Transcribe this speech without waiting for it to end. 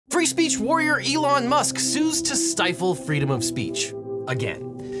Free speech warrior Elon Musk sues to stifle freedom of speech. Again.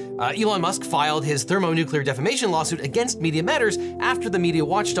 Elon Musk filed his thermonuclear defamation lawsuit against Media Matters after the media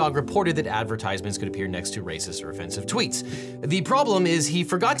watchdog reported that advertisements could appear next to racist or offensive tweets. The problem is he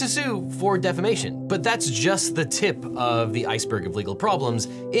forgot to sue for defamation, but that's just the tip of the iceberg of legal problems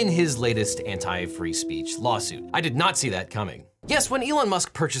in his latest anti-free speech lawsuit. I did not see that coming. Yes, when Elon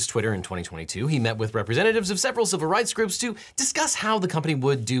Musk purchased Twitter in 2022, he met with representatives of several civil rights groups to discuss how the company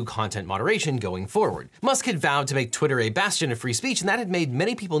would do content moderation going forward. Musk had vowed to make Twitter a bastion of free speech, and that had made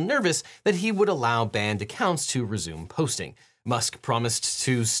many people nervous that he would allow banned accounts to resume posting. Musk promised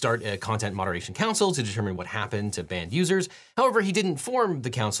to start a content moderation council to determine what happened to banned users. However, he didn't form the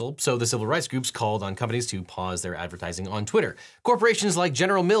council, so the civil rights groups called on companies to pause their advertising on Twitter. Corporations like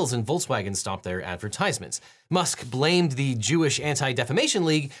General Mills and Volkswagen stopped their advertisements. Musk blamed the Jewish Anti-Defamation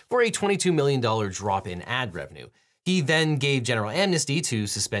League for a $22 million drop in ad revenue. He then gave general amnesty to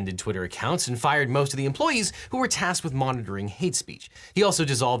suspended Twitter accounts and fired most of the employees who were tasked with monitoring hate speech. He also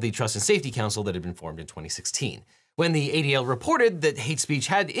dissolved the Trust and Safety Council that had been formed in 2016. When the ADL reported that hate speech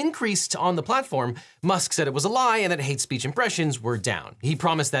had increased on the platform, Musk said it was a lie and that hate speech impressions were down. He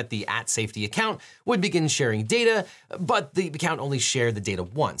promised that the @safety account would begin sharing data, but the account only shared the data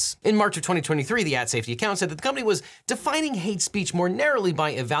once. In March of 2023, the @safety account said that the company was defining hate speech more narrowly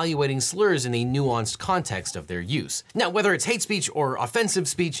by evaluating slurs in a nuanced context of their use. Now, whether it's hate speech or offensive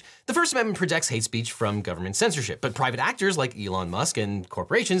speech, the First Amendment protects hate speech from government censorship, but private actors like Elon Musk and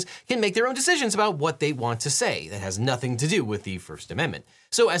corporations can make their own decisions about what they want to say. That has nothing to do with the First Amendment.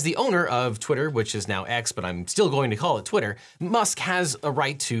 So as the owner of Twitter, which is now X, but I'm still going to call it Twitter, Musk has a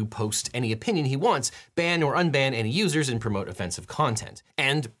right to post any opinion he wants, ban or unban any users, and promote offensive content.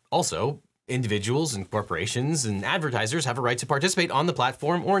 And also, individuals and corporations and advertisers have a right to participate on the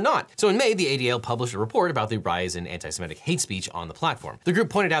platform or not. So in May, the ADL published a report about the rise in anti-Semitic hate speech on the platform. The group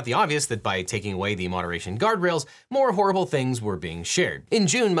pointed out the obvious that by taking away the moderation guardrails, more horrible things were being shared. In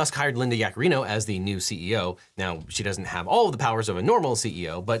June, Musk hired Linda Yaccarino as the new CEO. Now, she doesn't have all of the powers of a normal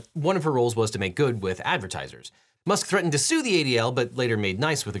CEO, but one of her roles was to make good with advertisers. Musk threatened to sue the ADL, but later made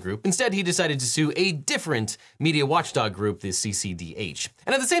nice with the group. Instead, he decided to sue a different media watchdog group, the CCDH.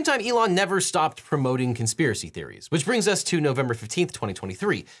 And at the same time, Elon never stopped promoting conspiracy theories, which brings us to November 15th,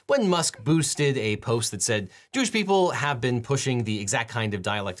 2023, when Musk boosted a post that said, Jewish people have been pushing the exact kind of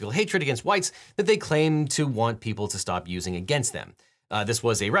dialectical hatred against whites that they claim to want people to stop using against them. This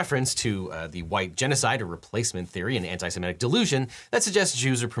was a reference to the white genocide or replacement theory, an anti-Semitic delusion that suggests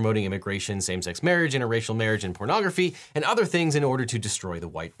Jews are promoting immigration, same-sex marriage, interracial marriage, and pornography, and other things in order to destroy the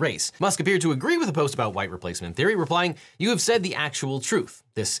white race. Musk appeared to agree with the post about white replacement theory, replying, "You have said the actual truth."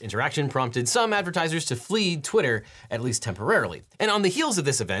 This interaction prompted some advertisers to flee Twitter, at least temporarily. And on the heels of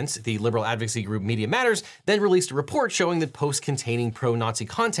this event, the liberal advocacy group Media Matters then released a report showing that posts containing pro-Nazi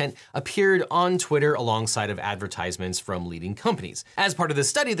content appeared on Twitter alongside of advertisements from leading companies. As part of this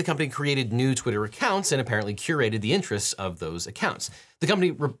study, the company created new Twitter accounts and apparently curated the interests of those accounts. The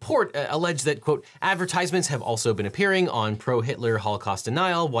company report alleged that, quote, advertisements have also been appearing on pro-Hitler, Holocaust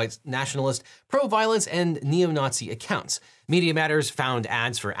denial, white nationalist, pro-violence, and neo-Nazi accounts. Media Matters found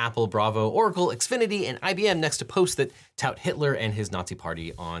ads for Apple, Bravo, Oracle, Xfinity, and IBM next to posts that tout Hitler and his Nazi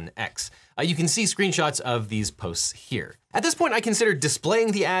party on X. You can see screenshots of these posts here. At this point, I considered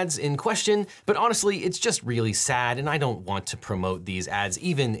displaying the ads in question, but honestly, it's just really sad, and I don't want to promote these ads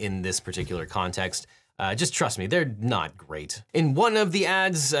even in this particular context. Just trust me, they're not great. In one of the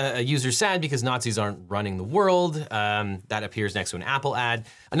ads, a user's sad because Nazis aren't running the world. That appears next to an Apple ad.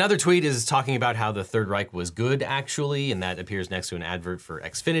 Another tweet is talking about how the Third Reich was good, actually, and that appears next to an advert for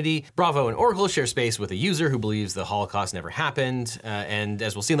Xfinity. Bravo and Oracle share space with a user who believes the Holocaust never happened. And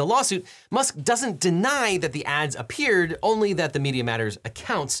as we'll see in the lawsuit, Musk doesn't deny that the ads appeared, only that the Media Matters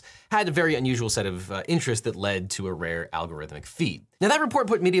accounts had a very unusual set of interests that led to a rare algorithmic feed. Now, that report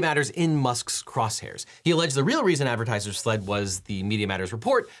put Media Matters in Musk's crosshairs. He alleged the real reason advertisers fled was the Media Matters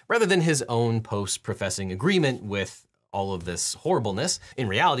report, rather than his own post professing agreement with all of this horribleness. In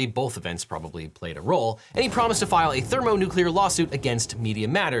reality, both events probably played a role, and he promised to file a thermonuclear lawsuit against Media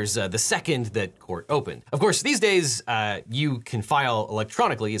Matters, the second that court opened. Of course, these days, you can file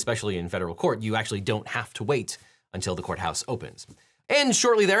electronically, especially in federal court. You actually don't have to wait until the courthouse opens. And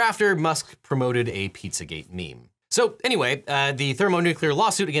shortly thereafter, Musk promoted a Pizzagate meme. So anyway, the thermonuclear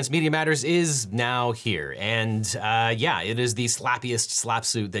lawsuit against Media Matters is now here. And yeah, it is the slappiest slap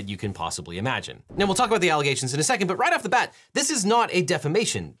suit that you can possibly imagine. Now we'll talk about the allegations in a second, but right off the bat, this is not a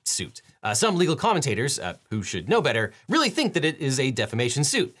defamation suit. Some legal commentators, who should know better, really think that it is a defamation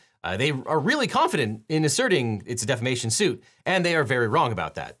suit. They are really confident in asserting it's a defamation suit, and they are very wrong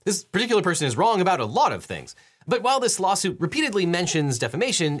about that. This particular person is wrong about a lot of things. But while this lawsuit repeatedly mentions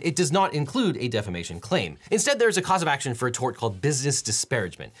defamation, it does not include a defamation claim. Instead, there's a cause of action for a tort called business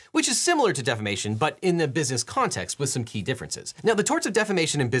disparagement, which is similar to defamation, but in a business context with some key differences. Now, the torts of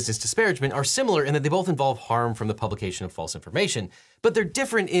defamation and business disparagement are similar in that they both involve harm from the publication of false information, but they're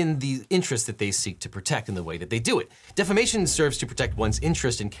different in the interest that they seek to protect in the way that they do it. Defamation serves to protect one's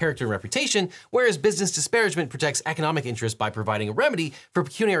interest in character and reputation, whereas business disparagement protects economic interest by providing a remedy for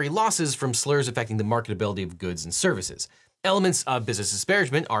pecuniary losses from slurs affecting the marketability of goods and services. Elements of business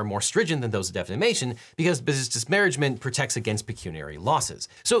disparagement are more stringent than those of defamation because business disparagement protects against pecuniary losses.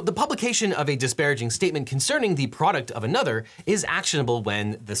 So the publication of a disparaging statement concerning the product of another is actionable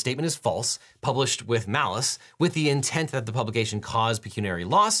when the statement is false, published with malice, with the intent that the publication cause pecuniary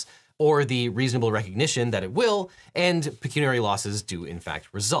loss, or the reasonable recognition that it will, and pecuniary losses do in fact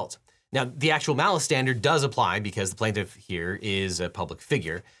result. Now, the actual malice standard does apply because the plaintiff here is a public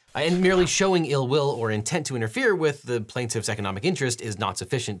figure, and merely showing ill will or intent to interfere with the plaintiff's economic interest is not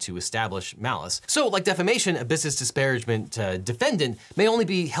sufficient to establish malice. So, like defamation, a business disparagement defendant may only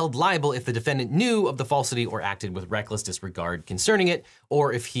be held liable if the defendant knew of the falsity or acted with reckless disregard concerning it,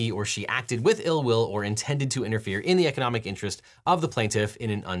 or if he or she acted with ill will or intended to interfere in the economic interest of the plaintiff in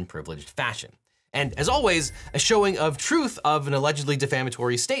an unprivileged fashion. And as always, a showing of truth of an allegedly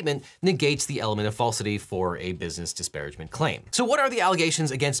defamatory statement negates the element of falsity for a business disparagement claim. So what are the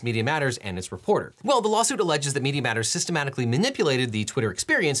allegations against Media Matters and its reporter? Well, the lawsuit alleges that Media Matters systematically manipulated the Twitter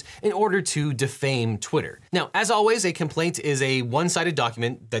experience in order to defame Twitter. Now, as always, a complaint is a one-sided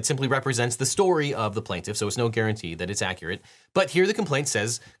document that simply represents the story of the plaintiff, so it's no guarantee that it's accurate. But here the complaint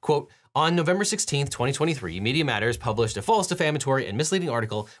says, quote, "On November 16th, 2023, Media Matters published a false, defamatory, and misleading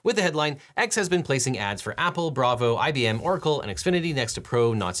article with the headline, 'X has been placing ads for Apple, Bravo, IBM, Oracle, and Xfinity next to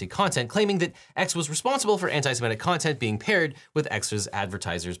pro-Nazi content,' claiming that X was responsible for anti-Semitic content being paired with X's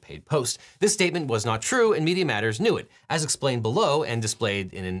advertisers' paid post. This statement was not true, and Media Matters knew it. As explained below and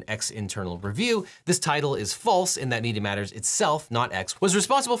displayed in an X internal review, this title is false in that Media Matters itself, not X, was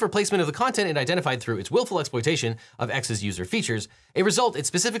responsible for placement of the content and identified through its willful exploitation of X's user features, a result it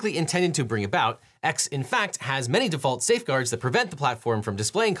specifically intended to bring about. X, in fact, has many default safeguards that prevent the platform from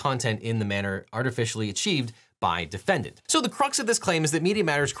displaying content in the manner artificially achieved by defendant." So the crux of this claim is that Media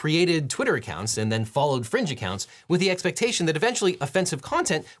Matters created Twitter accounts and then followed fringe accounts with the expectation that eventually offensive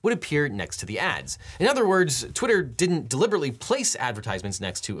content would appear next to the ads. In other words, Twitter didn't deliberately place advertisements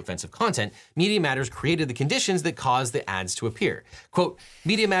next to offensive content. Media Matters created the conditions that caused the ads to appear. Quote,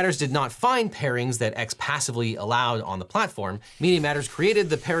 "Media Matters did not find pairings that X passively allowed on the platform. Media Matters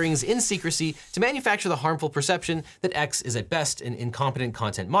created the pairings in secrecy to manufacture the harmful perception that X is at best an incompetent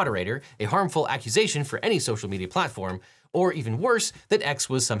content moderator, a harmful accusation for any social media platform, or even worse, that X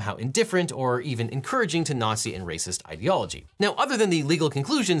was somehow indifferent or even encouraging to Nazi and racist ideology." Now, other than the legal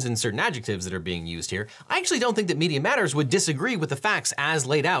conclusions and certain adjectives that are being used here, I actually don't think that Media Matters would disagree with the facts as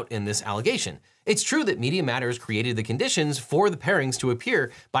laid out in this allegation. It's true that Media Matters created the conditions for the pairings to appear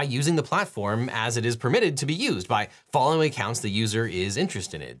by using the platform as it is permitted to be used, by following accounts the user is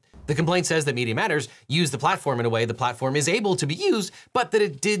interested in. The complaint says that Media Matters used the platform in a way the platform is able to be used, but that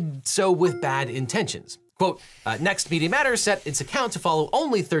it did so with bad intentions. Quote, "Next, Media Matters set its account to follow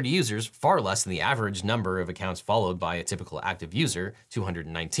only 30 users, far less than the average number of accounts followed by a typical active user,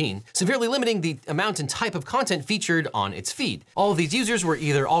 219, severely limiting the amount and type of content featured on its feed. All of these users were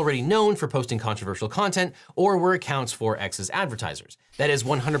either already known for posting controversial content or were accounts for X's advertisers. That is,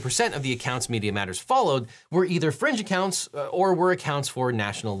 100% of the accounts Media Matters followed were either fringe accounts or were accounts for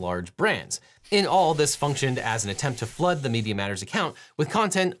national large brands. In all, this functioned as an attempt to flood the Media Matters account with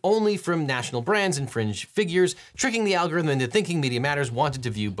content only from national brands and fringe figures, tricking the algorithm into thinking Media Matters wanted to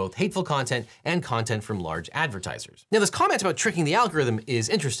view both hateful content and content from large advertisers." Now, this comment about tricking the algorithm is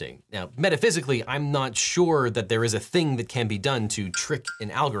interesting. Now, metaphysically, I'm not sure that there is a thing that can be done to trick an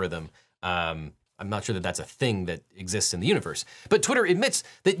algorithm. I'm not sure that that's a thing that exists in the universe. But Twitter admits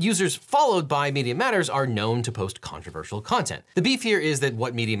that users followed by Media Matters are known to post controversial content. The beef here is that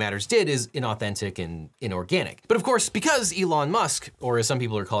what Media Matters did is inauthentic and inorganic. But of course, because Elon Musk, or as some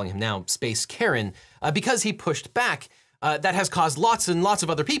people are calling him now, Space Karen, because he pushed back, that has caused lots and lots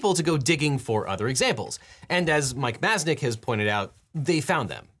of other people to go digging for other examples. And as Mike Masnick has pointed out, they found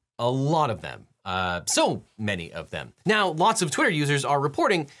them. A lot of them. So many of them. Now, lots of Twitter users are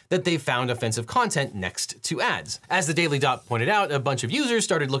reporting that they've found offensive content next to ads. As the Daily Dot pointed out, a bunch of users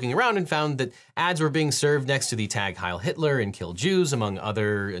started looking around and found that ads were being served next to the tag Heil Hitler and Kill Jews, among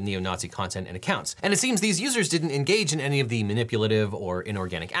other neo-Nazi content and accounts. And it seems these users didn't engage in any of the manipulative or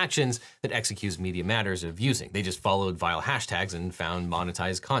inorganic actions that X accused Media Matters of using. They just followed vile hashtags and found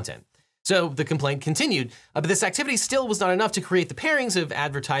monetized content. So the complaint continued, but this activity still was not enough to create the pairings of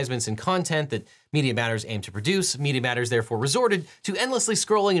advertisements and content that Media Matters aimed to produce. Media Matters therefore resorted to endlessly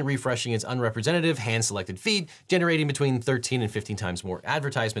scrolling and refreshing its unrepresentative, hand-selected feed, generating between 13 and 15 times more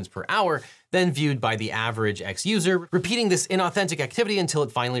advertisements per hour than viewed by the average X-user, repeating this inauthentic activity until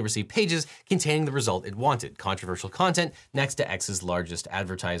it finally received pages containing the result it wanted, controversial content next to X's largest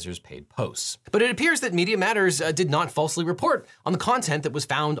advertisers' paid posts. But it appears that Media Matters did not falsely report on the content that was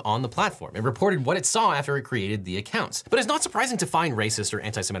found on the platform. It reported what it saw after it created the accounts. But it's not surprising to find racist or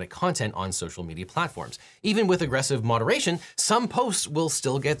anti-Semitic content on social media platforms. Even with aggressive moderation, some posts will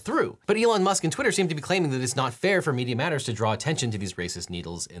still get through. But Elon Musk and Twitter seem to be claiming that it's not fair for Media Matters to draw attention to these racist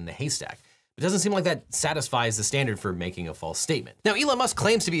needles in the haystack. It doesn't seem like that satisfies the standard for making a false statement. Now, Elon Musk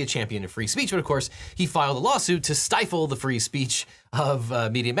claims to be a champion of free speech, but of course, he filed a lawsuit to stifle the free speech of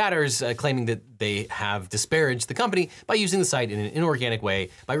Media Matters, claiming that they have disparaged the company by using the site in an inorganic way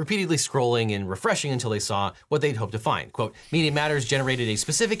by repeatedly scrolling and refreshing until they saw what they'd hoped to find. Quote, Media Matters generated a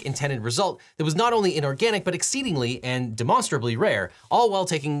specific intended result that was not only inorganic, but exceedingly and demonstrably rare, all while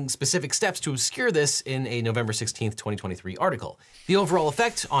taking specific steps to obscure this in a November 16th, 2023 article. The overall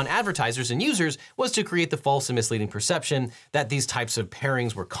effect on advertisers and users was to create the false and misleading perception that these types of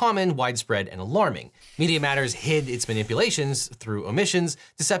pairings were common, widespread, and alarming. Media Matters hid its manipulations through omissions,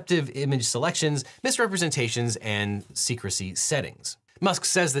 deceptive image selections, misrepresentations, and secrecy settings. Musk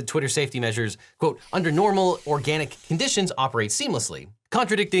says that Twitter safety measures, quote, under normal organic conditions operate seamlessly,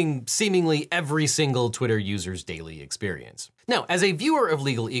 contradicting seemingly every single Twitter user's daily experience. Now, as a viewer of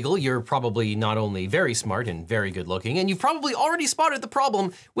LegalEagle, you're probably not only very smart and very good looking, and you've probably already spotted the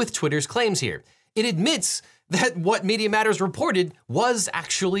problem with Twitter's claims here. It admits that what Media Matters reported was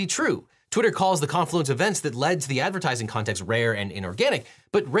actually true. Twitter calls the confluence of events that led to the advertising context rare and inorganic,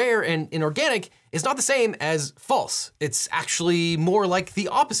 but rare and inorganic is not the same as false. It's actually more like the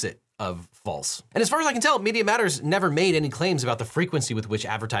opposite of false. And as far as I can tell, Media Matters never made any claims about the frequency with which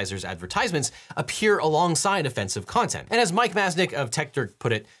advertisers' advertisements appear alongside offensive content. And as Mike Masnick of TechDirt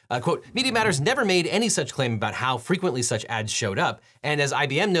put it, quote, Media Matters never made any such claim about how frequently such ads showed up. And as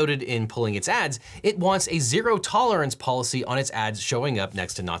IBM noted in pulling its ads, it wants a zero tolerance policy on its ads showing up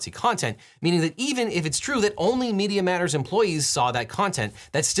next to Nazi content, meaning that even if it's true that only Media Matters employees saw that content,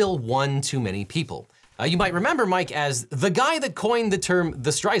 that's still one too many people. You might remember Mike as the guy that coined the term the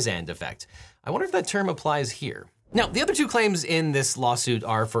Streisand effect. I wonder if that term applies here. Now, the other two claims in this lawsuit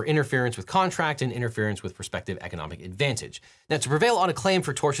are for interference with contract and interference with prospective economic advantage. Now, to prevail on a claim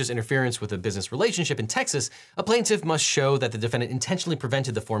for tortious interference with a business relationship in Texas, a plaintiff must show that the defendant intentionally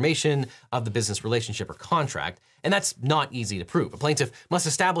prevented the formation of the business relationship or contract, and that's not easy to prove. A plaintiff must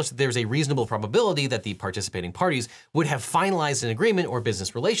establish that there's a reasonable probability that the participating parties would have finalized an agreement or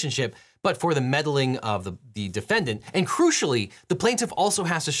business relationship, but for the meddling of the defendant. And crucially, the plaintiff also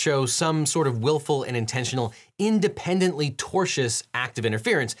has to show some sort of willful and intentional, independently tortious act of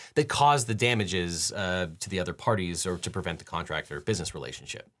interference that caused the damages to the other parties or to prevent the contract or business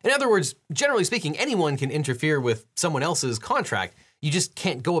relationship. In other words, generally speaking, anyone can interfere with someone else's contract. You just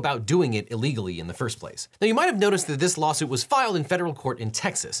can't go about doing it illegally in the first place. Now, you might have noticed that this lawsuit was filed in federal court in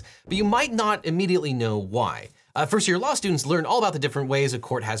Texas, but you might not immediately know why. First-year law students learn all about the different ways a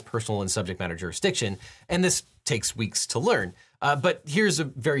court has personal and subject matter jurisdiction, and this takes weeks to learn. But here's a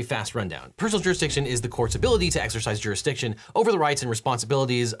very fast rundown. Personal jurisdiction is the court's ability to exercise jurisdiction over the rights and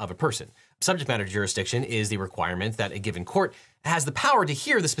responsibilities of a person. Subject matter jurisdiction is the requirement that a given court has the power to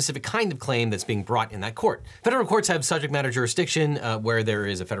hear the specific kind of claim that's being brought in that court. Federal courts have subject matter jurisdiction where there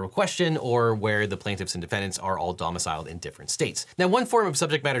is a federal question or where the plaintiffs and defendants are all domiciled in different states. Now, one form of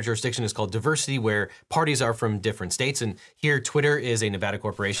subject matter jurisdiction is called diversity, where parties are from different states. And here, Twitter is a Nevada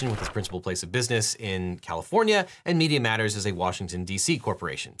corporation with its principal place of business in California, and Media Matters is a Washington, D.C.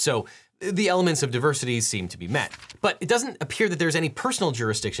 corporation. So the elements of diversity seem to be met. But it doesn't appear that there's any personal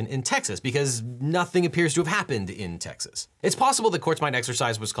jurisdiction in Texas because nothing appears to have happened in Texas. It's possible that courts might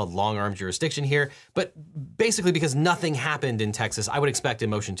exercise what's called long-arm jurisdiction here, but basically because nothing happened in Texas, I would expect a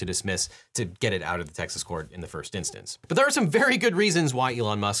motion to dismiss to get it out of the Texas court in the first instance. But there are some very good reasons why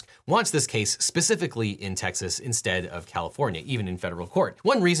Elon Musk wants this case specifically in Texas instead of California, even in federal court.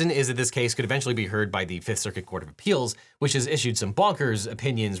 One reason is that this case could eventually be heard by the Fifth Circuit Court of Appeals, which has issued some bonkers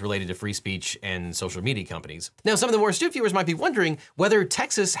opinions related to free speech and social media companies. Now, some of the more astute viewers might be wondering whether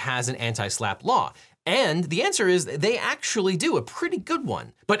Texas has an anti-SLAPP law. And the answer is they actually do, a pretty good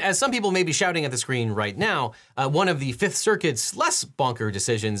one. But as some people may be shouting at the screen right now, one of the Fifth Circuit's less bonker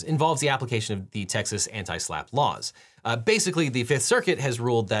decisions involves the application of the Texas anti-SLAPP laws. Basically, the Fifth Circuit has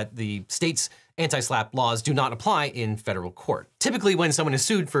ruled that the state's anti-SLAPP laws do not apply in federal court. Typically, when someone is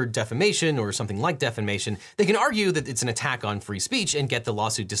sued for defamation or something like defamation, they can argue that it's an attack on free speech and get the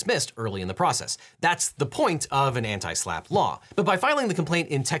lawsuit dismissed early in the process. That's the point of an anti-SLAPP law. But by filing the complaint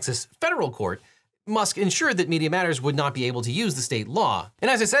in Texas federal court, Musk ensured that Media Matters would not be able to use the state law.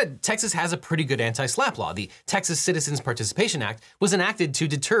 And as I said, Texas has a pretty good anti-SLAPP law. The Texas Citizens Participation Act was enacted to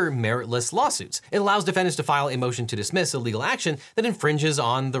deter meritless lawsuits. It allows defendants to file a motion to dismiss a legal action that infringes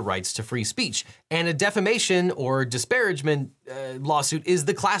on the rights to free speech. And a defamation or disparagement lawsuit is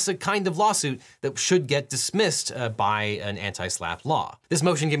the classic kind of lawsuit that should get dismissed by an anti-SLAPP law. This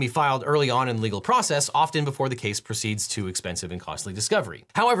motion can be filed early on in the legal process, often before the case proceeds to expensive and costly discovery.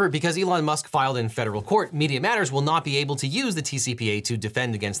 However, because Elon Musk filed in federal court, Media Matters will not be able to use the TCPA to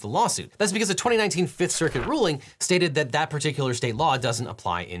defend against the lawsuit. That's because a 2019 Fifth Circuit ruling stated that that particular state law doesn't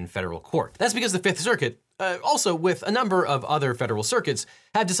apply in federal court. That's because the Fifth Circuit, also with a number of other federal circuits,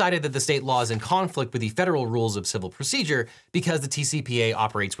 have decided that the state law is in conflict with the federal rules of civil procedure because the TCPA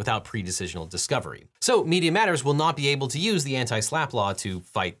operates without pre-decisional discovery. So Media Matters will not be able to use the anti-SLAPP law to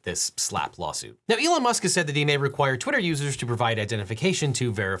fight this SLAPP lawsuit. Now, Elon Musk has said that he may require Twitter users to provide identification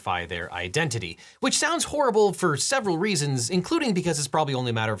to verify their identity, which sounds horrible for several reasons, including because it's probably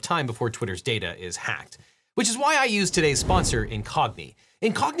only a matter of time before Twitter's data is hacked. Which is why I use today's sponsor, Incogni.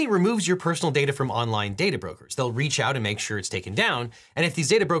 Incogni removes your personal data from online data brokers. They'll reach out and make sure it's taken down, and if these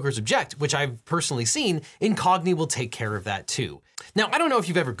data brokers object, which I've personally seen, Incogni will take care of that too. Now, I don't know if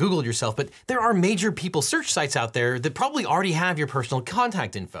you've ever Googled yourself, but there are major people search sites out there that probably already have your personal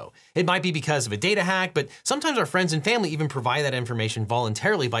contact info. It might be because of a data hack, but sometimes our friends and family even provide that information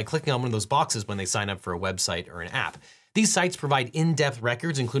voluntarily by clicking on one of those boxes when they sign up for a website or an app. These sites provide in-depth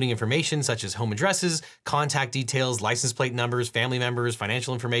records, including information such as home addresses, contact details, license plate numbers, family members,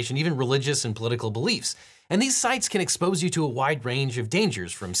 financial information, even religious and political beliefs. And these sites can expose you to a wide range of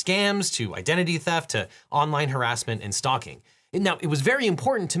dangers, from scams to identity theft to online harassment and stalking. Now, it was very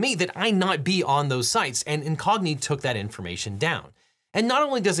important to me that I not be on those sites, and Incogni took that information down. And not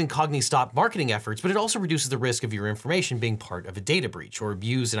only does Incogni stop marketing efforts, but it also reduces the risk of your information being part of a data breach or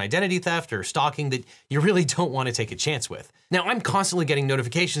used in identity theft or stalking that you really don't want to take a chance with. Now, I'm constantly getting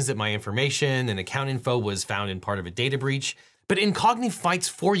notifications that my information and account info was found in part of a data breach, but Incogni fights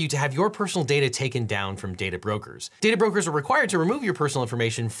for you to have your personal data taken down from data brokers. Data brokers are required to remove your personal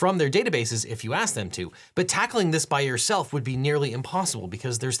information from their databases if you ask them to, but tackling this by yourself would be nearly impossible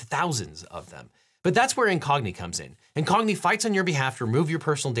because there's thousands of them. But that's where Incogni comes in. Incogni fights on your behalf to remove your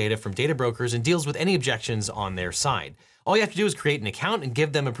personal data from data brokers and deals with any objections on their side. All you have to do is create an account and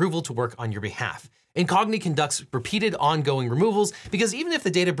give them approval to work on your behalf. Incogni conducts repeated ongoing removals because even if the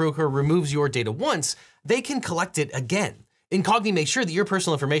data broker removes your data once, they can collect it again. Incogni makes sure that your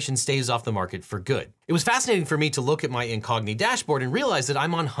personal information stays off the market for good. It was fascinating for me to look at my Incogni dashboard and realize that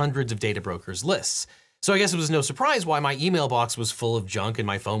I'm on hundreds of data brokers' lists. So I guess it was no surprise why my email box was full of junk and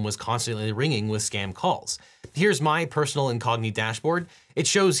my phone was constantly ringing with scam calls. Here's my personal Incogni dashboard. It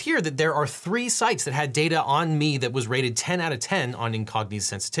shows here that there are 3 sites that had data on me that was rated 10 out of 10 on Incogni's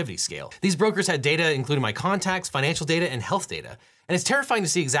sensitivity scale. These brokers had data including my contacts, financial data, and health data. And it's terrifying to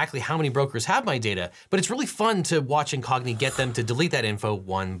see exactly how many brokers have my data, but it's really fun to watch Incogni get them to delete that info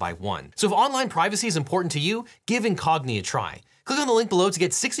one by one. So if online privacy is important to you, give Incogni a try. Click on the link below to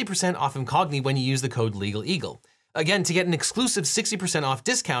get 60% off Incogni when you use the code LegalEagle. Again, to get an exclusive 60% off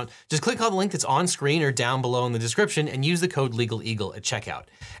discount, just click on the link that's on screen or down below in the description and use the code LegalEagle at checkout.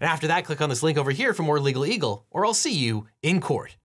 And after that, click on this link over here for more LegalEagle, or I'll see you in court.